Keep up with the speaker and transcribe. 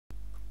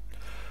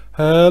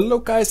Hello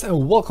guys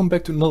and welcome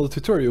back to another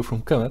tutorial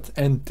from Kenneth,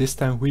 and this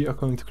time we are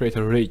going to create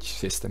a rage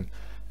system,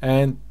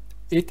 and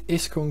it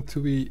is going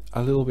to be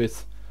a little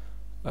bit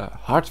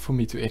hard for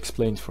me to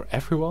explain for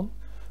everyone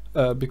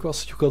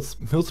because you got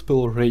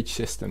multiple rage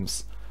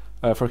systems.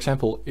 For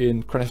example,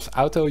 in Grand Theft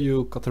Auto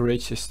you got a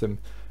rage system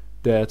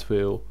that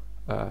will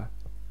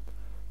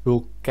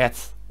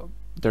get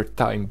their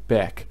time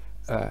back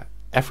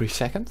every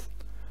second.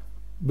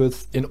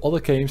 But in other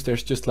games,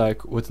 there's just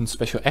like with a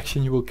special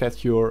action, you will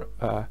get your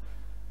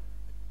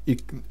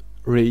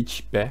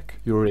rage back,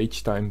 your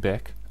rage time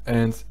back.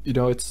 And you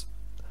know,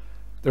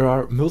 there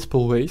are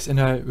multiple ways, and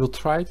I will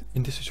try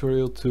in this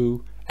tutorial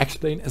to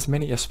explain as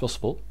many as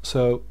possible.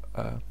 So,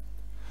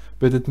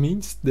 but it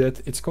means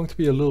that it's going to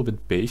be a little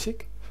bit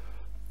basic.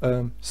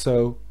 And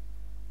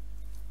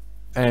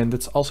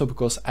it's also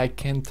because I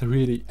can't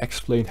really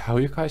explain how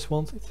you guys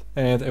want it,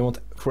 and I want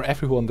for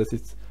everyone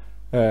that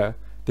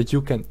that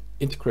you can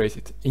integrate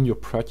it in your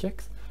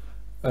project.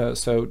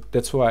 So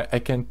that's why I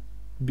can't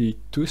be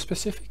too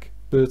specific,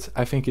 but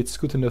I think it's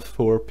good enough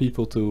for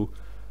people to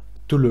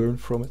learn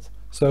from it.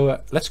 So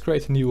let's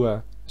create a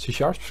new C#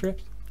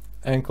 script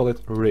and call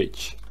it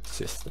rage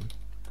system.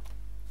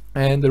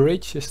 And the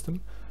rage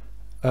system,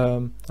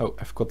 oh,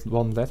 I've got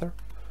one letter.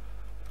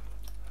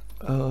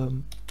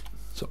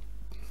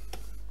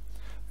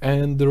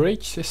 And the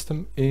rage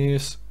system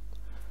is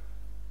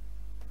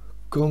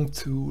going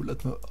to,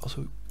 let me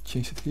also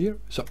change it here.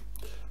 So,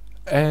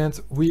 and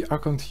we are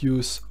going to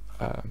use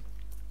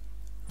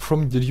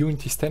from the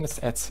Unity standard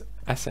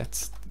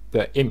assets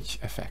the image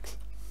effect.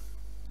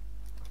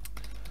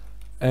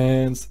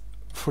 And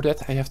for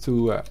that I have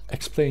to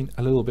explain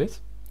a little bit.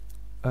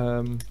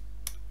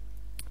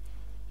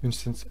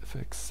 Instance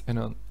effects and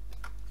an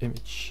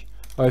image.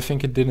 Oh, I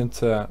think it didn't.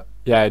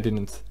 Yeah, I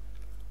didn't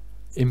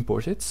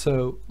import it.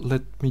 So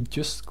let me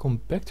just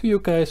come back to you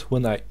guys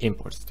when I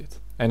imported it,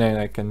 and then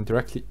I can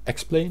directly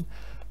explain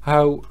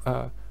how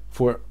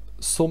for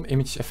some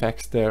image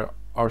effects there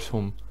are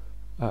some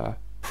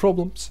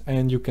problems,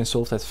 and you can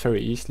solve that very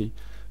easily,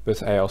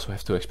 but I also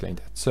have to explain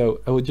that.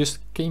 So I will just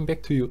came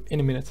back to you in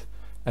a minute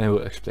and I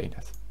will explain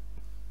that.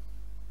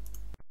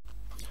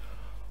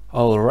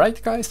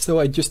 Alright guys, so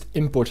I just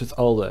imported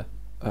all the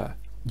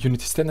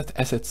Unity standard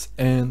assets,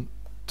 and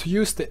to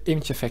use the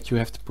image effect you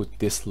have to put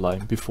this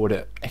line before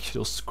the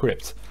actual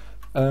script.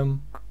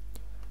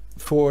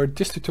 For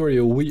this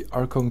tutorial we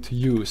are going to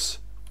use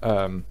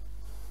the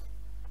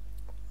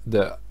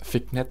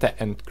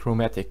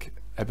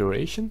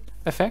VignetteAndChromaticAberration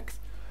effect,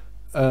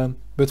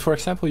 but for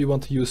example you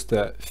want to use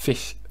the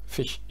fish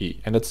E,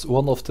 and that's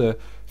one of the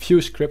few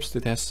scripts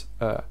that has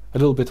a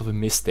little bit of a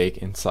mistake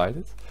inside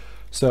it.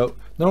 So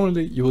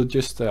normally you will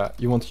just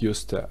you want to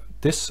use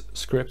this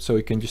script, so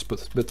you can just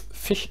put, but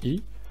fish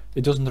E,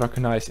 it doesn't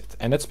recognize it,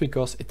 and that's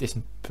because it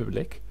isn't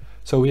public.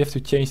 So we have to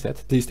change that,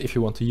 at least if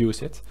you want to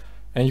use it,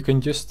 and you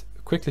can just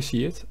quickly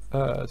see it,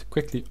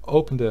 quickly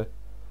open the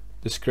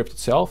script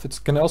itself. It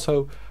can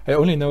also, I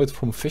only know it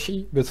from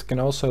fishy, but it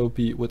can also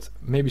be with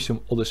maybe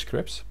some other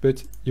scripts,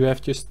 but you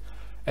have just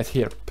add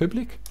here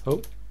public,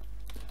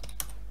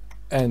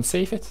 and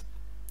save it,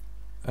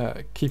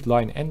 keep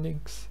line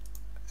endings,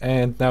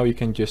 and now you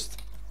can just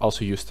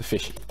also use the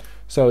fishy.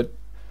 So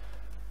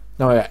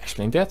now I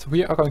explained that,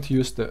 we are going to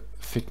use the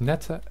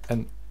vignette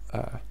and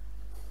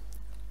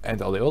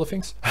all the other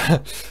things,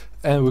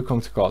 and we're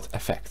going to call it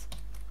effect.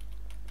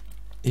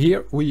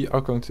 Here we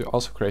are going to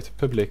also create a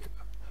public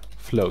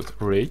float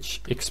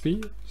rage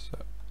XP,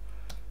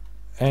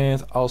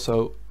 and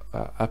also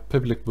a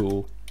public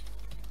bool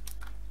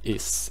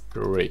is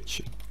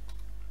rage.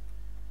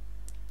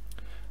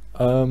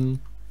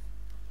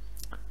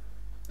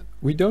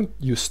 We don't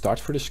use start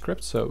for the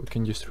script, so we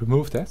can just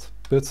remove that,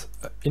 but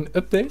in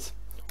update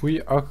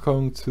we are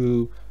going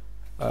to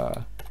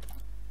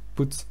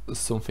put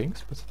some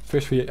things, but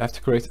first we have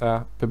to create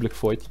a public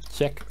void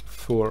check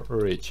for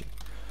raging.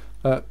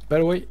 By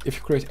the way, if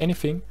you create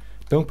anything,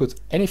 don't put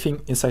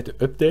anything inside the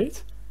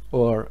update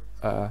or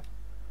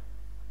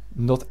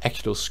not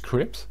actual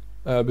script,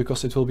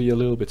 because it will be a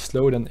little bit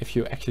slower than if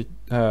you actually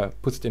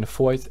put it in a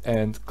void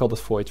and call the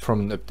void from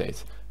an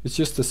update. It's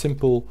just a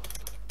simple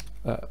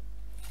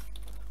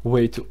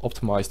way to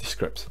optimize the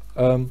script.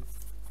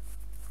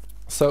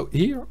 So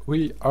here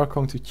we are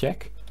going to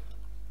check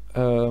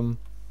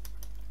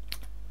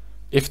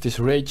if it is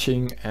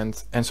raging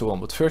and so on,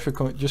 but first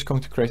we're just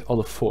going to create all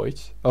the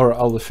voids or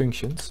all the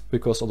functions,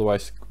 because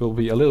otherwise it will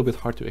be a little bit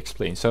hard to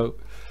explain. So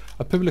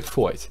a public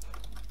void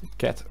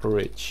get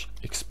rage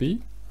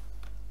XP,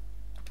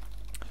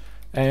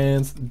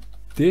 and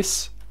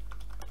this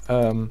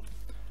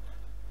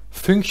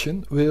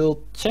function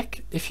will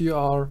check if you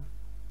are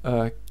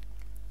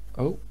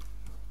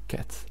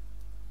get.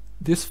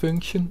 This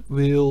function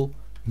will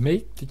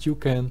make that you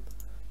can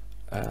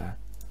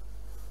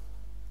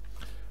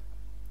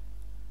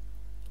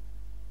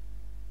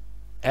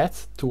add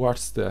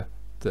towards the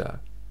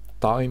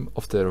time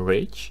of the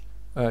rage.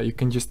 You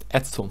can just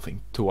add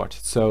something towards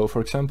it. So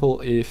for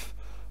example, if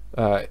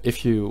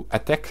you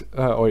attack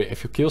or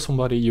if you kill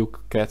somebody, you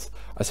get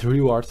as a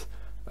reward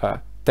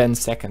 10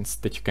 seconds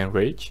that you can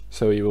rage,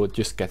 so you will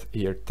just get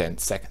here 10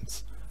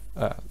 seconds.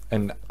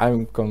 And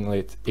I'm calling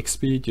it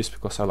XP just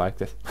because I like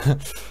that.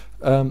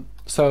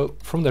 So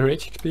from the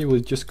rage XP, we're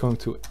just going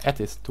to add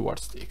it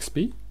towards the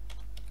XP.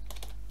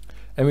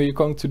 And we're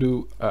going to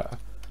do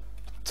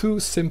two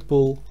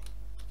simple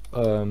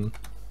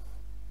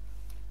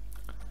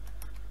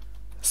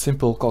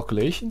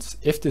calculations.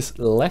 If this is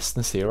less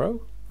than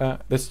 0,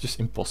 that's just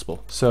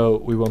impossible. So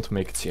we want to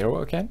make it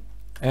 0 again.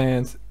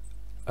 And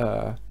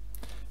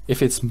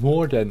if it's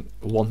more than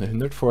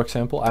 100, for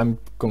example, I'm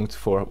going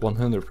for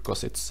 100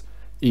 because it's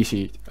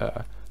easy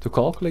to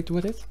calculate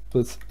with it.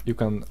 But you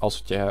can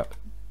also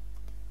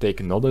take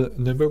another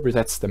number, but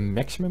that's the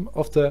maximum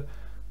of the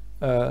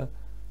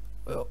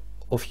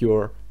of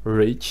your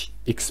rage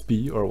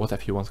XP or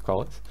whatever you want to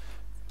call it.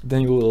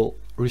 Then you will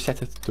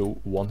reset it to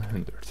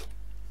 100.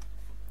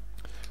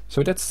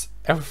 So that's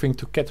everything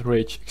to get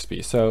rage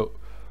XP. So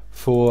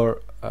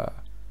for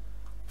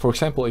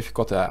example, if you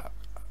got a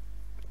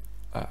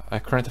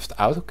Grand Theft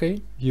Auto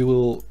game, you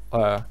will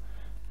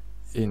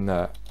in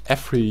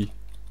every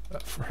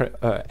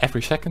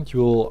second you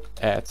will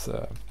add,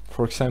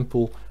 for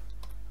example,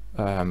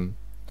 oh,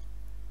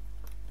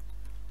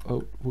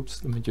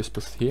 whoops, let me just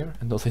put it here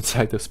and not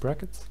inside those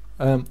brackets.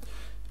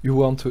 You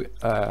want to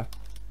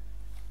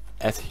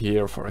add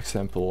here, for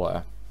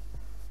example,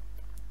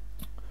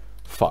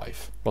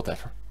 5,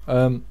 whatever.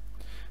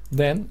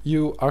 Then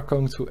you are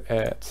going to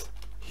add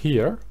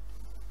here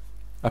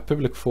a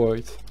public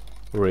void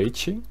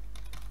raging,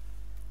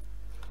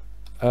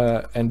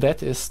 and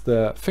that is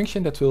the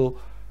function that will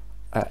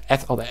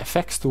add all the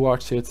effects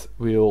towards it.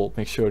 We'll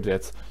make sure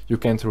that you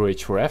can't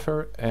rage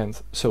forever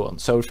and so on.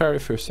 So the very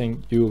first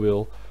thing, you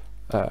will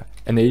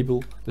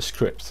enable the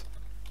script,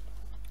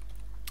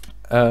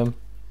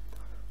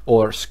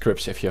 or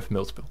scripts if you have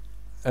multiple.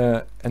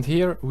 And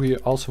here we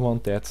also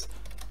want that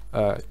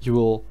you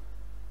will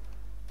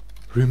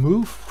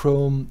remove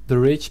from the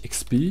rage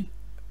XP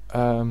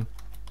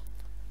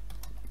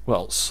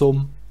well,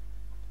 some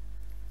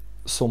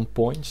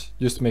points,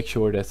 just to make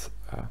sure that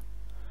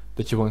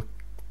that you won't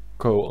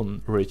go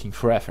on raging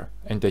forever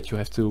and that you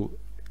have to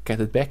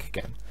get it back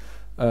again.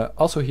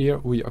 Also here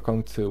we are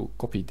going to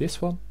copy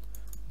this one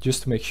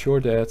just to make sure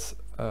that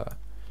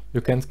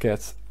you can't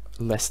get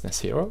less than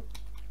 0.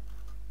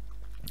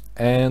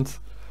 And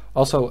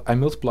also I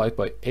multiplied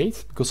by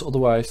 8 because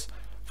otherwise,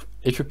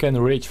 if you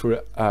can rage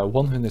for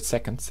 100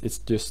 seconds, it's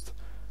just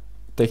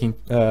taking,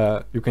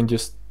 you can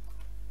just,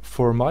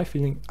 for my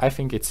feeling, I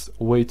think it's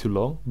way too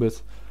long,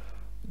 but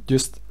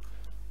just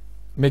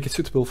make it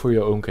suitable for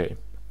your own game.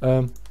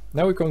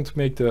 Now we're going to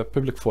make the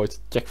public void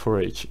check for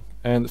raging.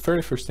 And the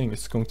very first thing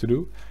it's going to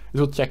do, it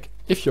will check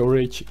if you're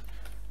raging.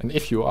 And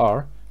if you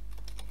are,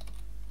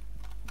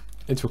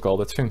 it will call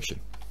that function.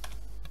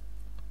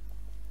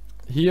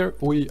 Here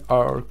we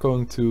are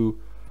going to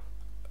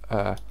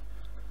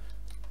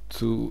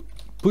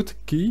put a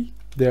key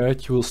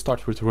that you will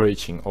start with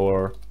raging,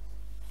 or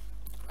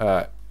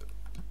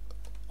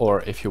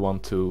if you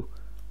want to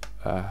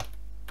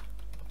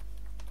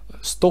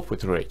stop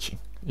with raging.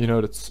 You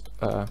know, that's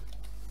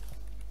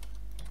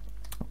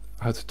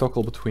how to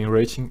toggle between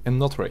raging and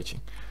not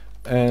raging.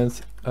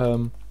 And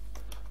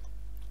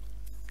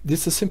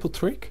this is a simple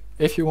trick.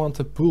 If you want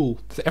a bool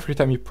that every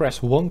time you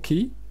press one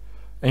key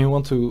and you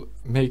want to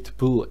make the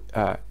bool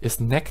is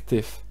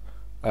negative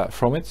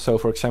from it. So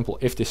for example,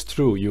 if this is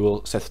true, you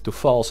will set it to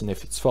false, and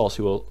if it's false,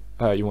 you will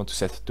you want to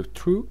set it to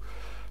true.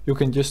 You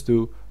can just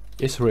do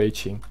is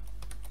raging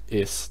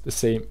is the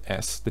same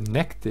as the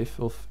negative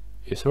of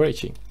is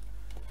raging,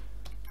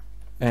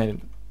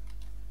 and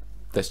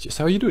that's just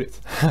how you do it.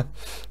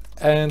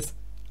 And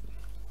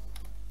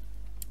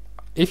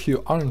if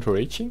you aren't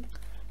raging,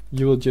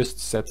 you will just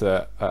set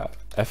the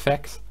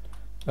effect.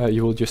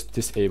 You will just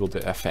disable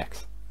the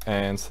effect,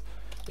 and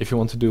if you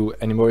want to do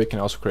any more, you can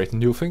also create a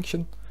new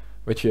function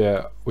which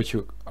you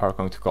are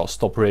going to call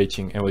stop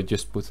raging, and we'll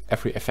just put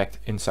every effect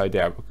inside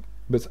there.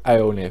 But I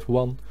only have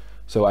one,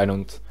 so I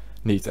don't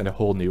need a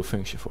whole new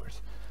function for it.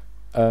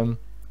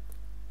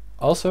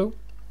 Also,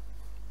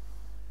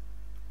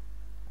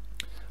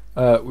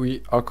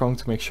 we are going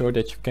to make sure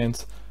that you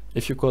can't,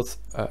 if you got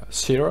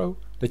 0,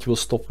 that you will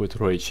stop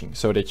with raging,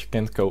 so that you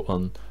can't go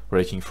on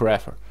raging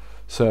forever.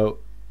 So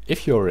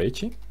if you're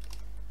raging,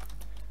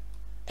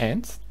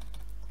 and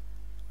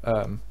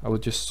I will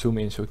just zoom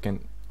in so you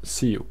can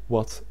see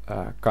what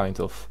kind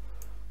of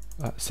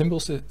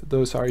symbols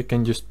those are. You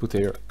can just put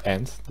here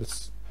and.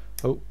 That's,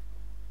 oh,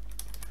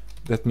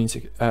 that means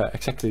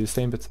exactly the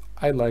same, but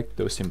I like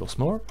those symbols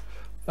more.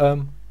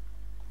 And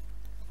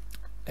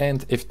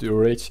if the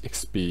rage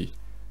XP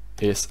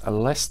is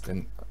less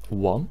than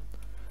 1,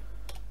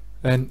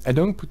 and I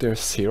don't put there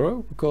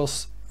 0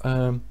 because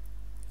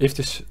if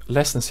this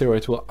less than 0,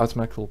 it will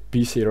automatically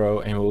be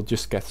 0, and we'll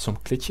just get some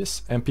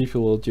glitches, and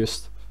people will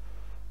just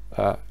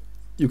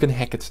you can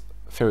hack it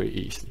very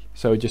easily.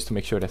 So just to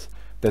make sure that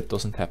that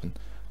doesn't happen,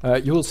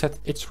 you will set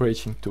its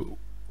raging to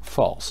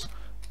false.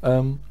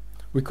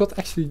 We got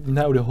actually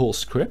now the whole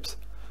script,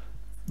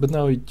 but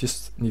now we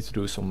just need to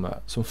do some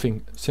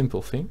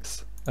simple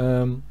things.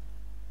 The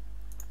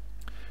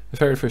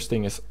very first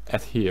thing is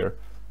add here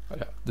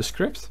the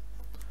script,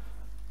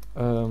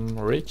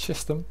 rage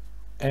system,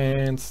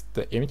 and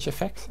the image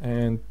effect,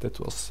 and that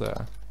was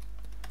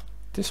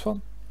this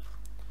one.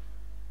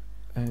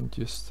 And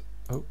just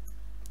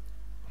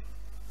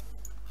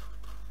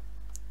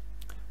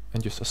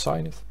just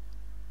assign it.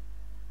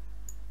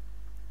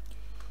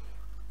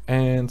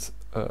 And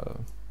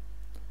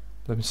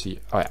let me see.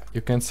 Oh yeah,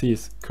 you can see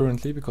it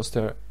currently because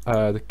the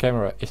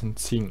camera isn't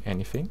seeing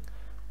anything.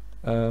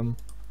 So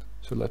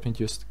let me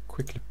just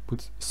quickly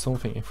put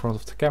something in front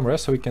of the camera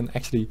so we can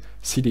actually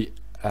see the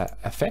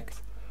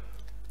effect.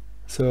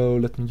 So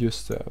let me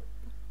just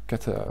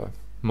get a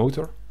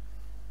motor.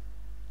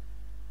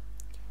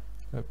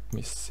 Let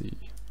me see.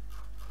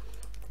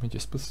 Let me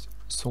just put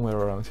somewhere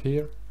around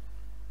here.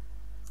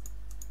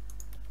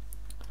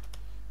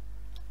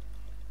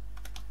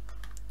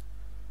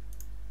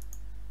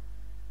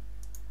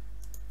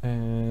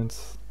 And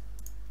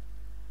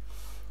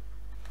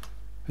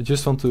I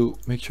just want to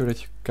make sure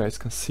that you guys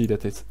can see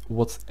that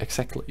what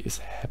exactly is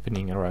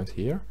happening around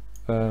here.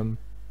 Alright,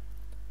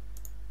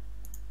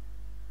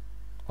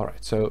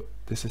 so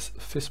this is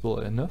visible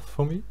enough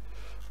for me.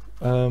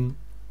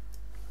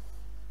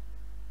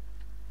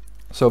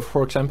 So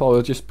for example,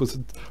 I'll just put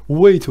it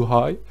way too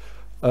high,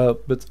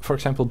 but for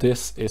example,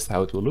 this is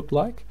how it will look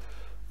like.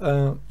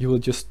 You will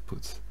just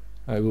put,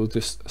 I will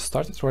just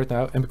start it right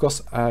now, and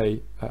because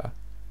I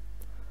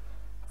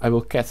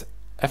will get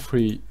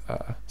every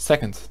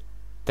second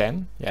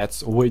 10, yeah,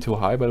 it's way too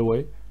high by the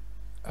way,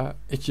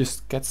 it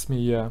just gets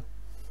me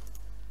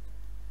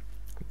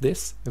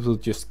this, it will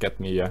just get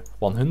me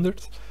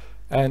 100,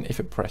 and if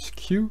I press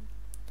Q,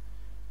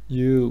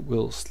 you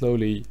will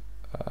slowly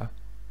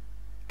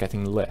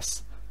getting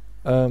less.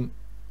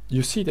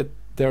 You see that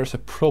there's a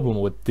problem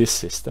with this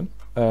system,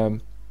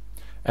 and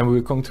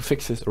we're going to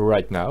fix this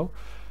right now,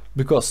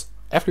 because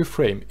every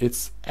frame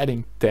it's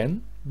adding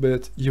 10,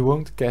 but you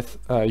won't get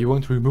you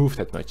won't remove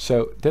that much.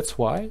 So that's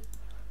why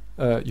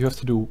you have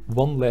to do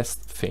one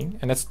last thing,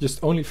 and that's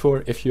just only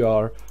for if you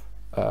are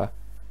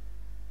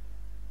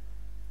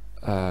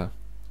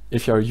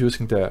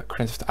using the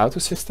Grand Theft Auto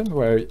system,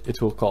 where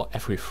it will call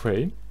every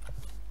frame.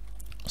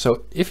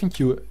 So if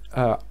you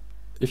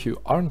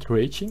aren't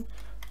raging,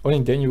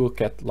 only then you will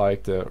get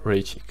like the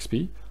rage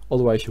XP,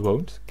 otherwise you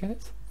won't get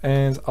it.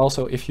 And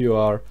also if you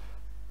are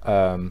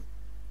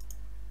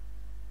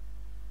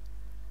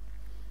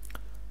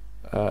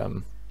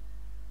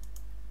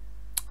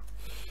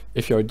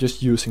if you're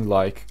just using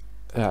like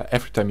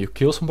every time you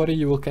kill somebody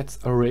you will get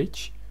a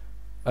rage,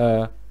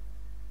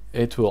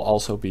 it will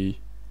also be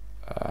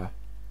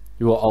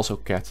you will also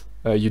get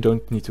you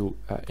don't need to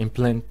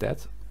implant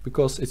that,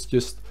 because it's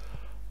just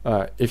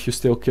if you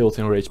still killed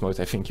in rage mode,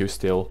 I think you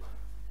still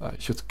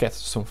should get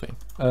something.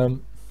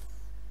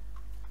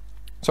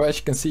 So as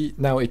you can see,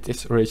 now it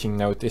is raging,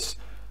 now it is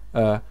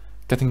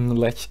getting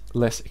less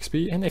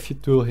XP, and if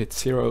it will hit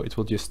 0 it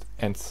will just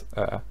end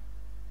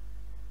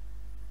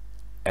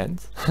and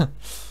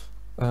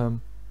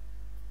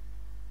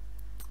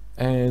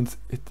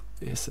it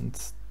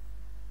isn't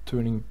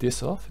turning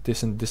this off, it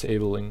isn't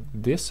disabling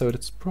this, so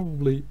that's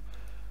probably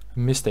a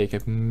mistake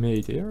I've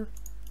made here.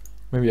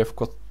 Maybe I've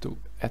got to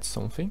add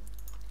something.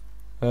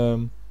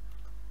 Alright,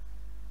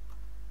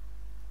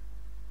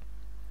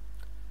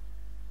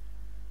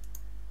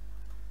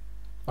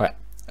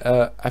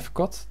 I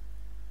forgot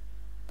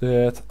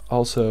that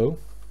also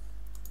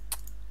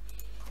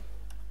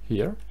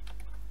here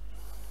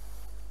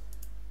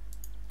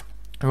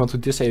I want to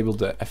disable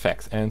the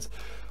effect, and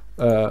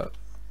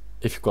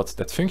if you've got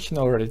that function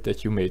already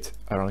that you made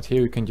around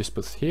here, you can just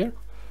put it here,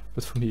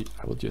 but for me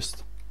I will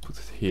just put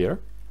it here.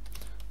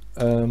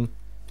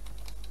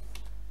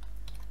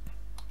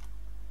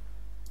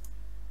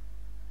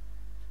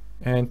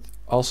 And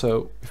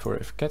also, before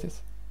I forget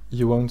it,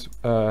 you won't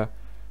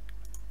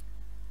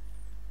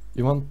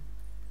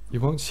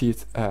see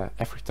it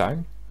every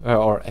time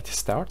or at the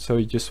start, so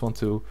you just want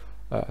to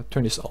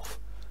turn this off.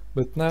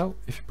 But now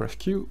if you press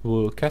Q,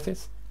 we'll get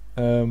it,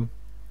 and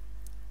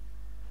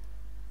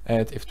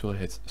if it will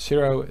hit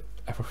 0,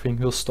 everything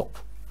will stop.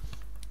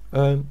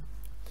 And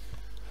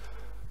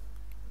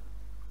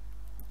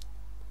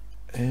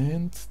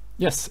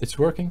yes, it's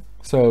working,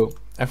 so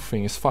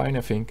everything is fine,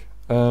 I think.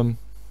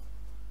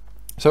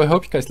 So I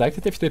hope you guys liked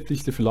it. If you did,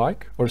 please leave a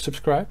like or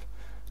subscribe.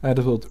 That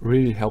will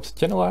really help the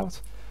channel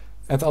out.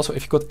 And also,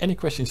 if you got any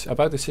questions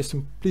about the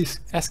system, please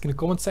ask in the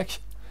comment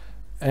section.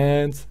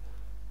 And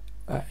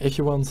if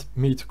you want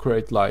me to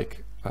create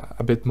like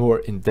a bit more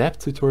in-depth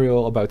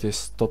tutorial about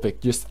this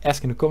topic, just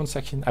ask in the comment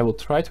section. I will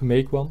try to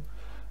make one.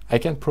 I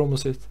can't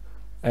promise it.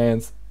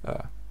 And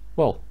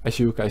well, I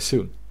see you guys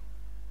soon.